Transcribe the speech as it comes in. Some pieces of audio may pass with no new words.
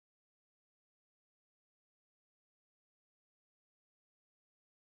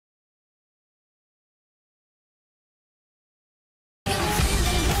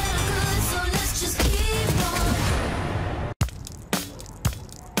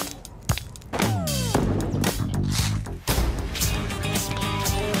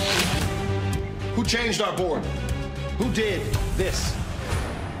changed our board? Who did this?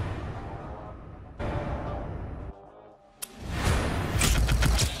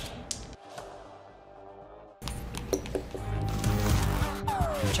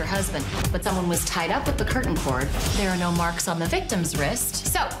 Her husband, but someone was tied up with the curtain cord. There are no marks on the victim's wrist,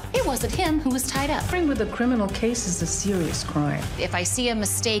 so it wasn't him who was tied up. Interfering with a criminal case is a serious crime. If I see a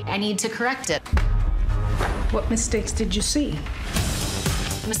mistake, I need to correct it. What mistakes did you see?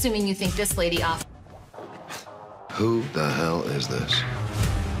 I'm assuming you think this lady off. Who the hell is this?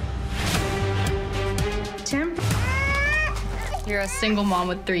 Tim? You're a single mom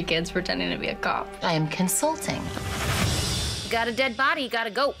with 3 kids pretending to be a cop. I am consulting. Got a dead body, gotta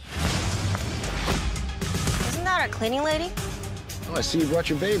go. Isn't that our cleaning lady? Oh, I see you brought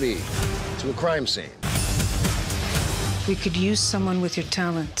your baby to a crime scene. We could use someone with your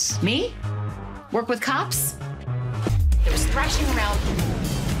talents. Me? Work with cops? There was thrashing around,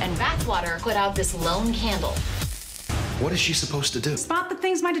 and bathwater put out this lone candle. What is she supposed to do? Spot the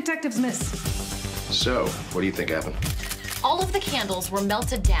things my detectives miss. So, what do you think happened? All of the candles were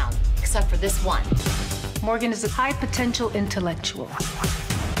melted down, except for this one. Morgan is a high potential intellectual.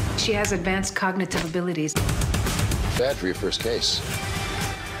 She has advanced cognitive abilities. Bad for your first case.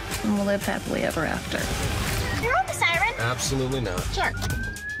 And we'll live happily ever after. You're on the siren. Absolutely not. Sure.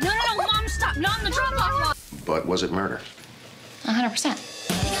 No, Mom, stop. Not in the drop-off line. But was it murder? 100%.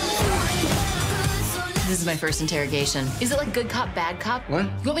 This is my first interrogation. Is it like good cop, bad cop? What?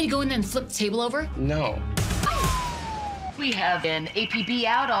 You want me to go in there and flip the table over? No. We have an APB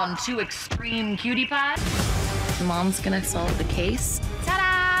out on 2 extreme cutie pies. Mom's gonna solve the case,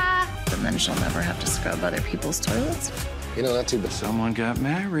 Ta-da! and then she'll never have to scrub other people's toilets. You know, not too bad. Someone got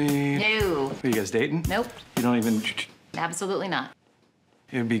married. No. Are you guys dating? Nope. You don't even... Absolutely not.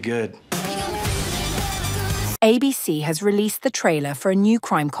 It would be good. ABC has released the trailer for a new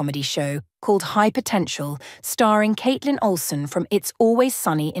crime comedy show called Haut Potentiel, starring Kaitlin Olson from It's Always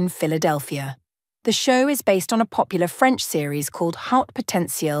Sunny in Philadelphia. The show is based on a popular French series called Haut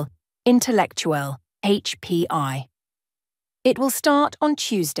Potentiel Intellectuel, HPI. It will start on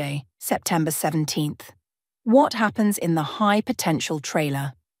Tuesday, September 17th. What happens in the Haut Potentiel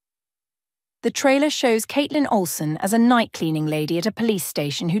trailer? The trailer shows Kaitlin Olson as a night cleaning lady at a police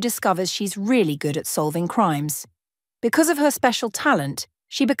station who discovers she's really good at solving crimes. Because of her special talent,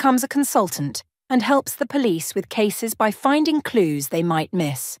 she becomes a consultant and helps the police with cases by finding clues they might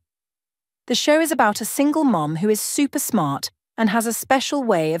miss. The show is about a single mom who is super smart and has a special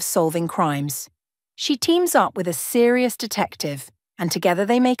way of solving crimes. She teams up with a serious detective, and together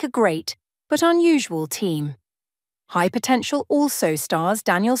they make a great but unusual team. Haut Potentiel also stars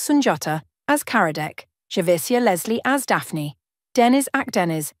Daniel Sunjata as Karadec, Javicia Leslie as Daphne, Deniz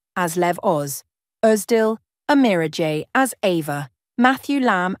Akdeniz as Lev Oz, Özdil, Amirah J as Ava, Matthew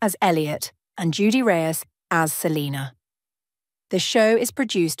Lamb as Elliot, and Judy Reyes as Selena. The show is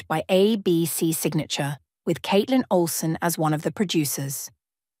produced by ABC Signature, with Kaitlin Olson as one of the producers.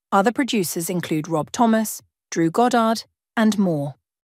 Other producers include Rob Thomas, Drew Goddard, and more.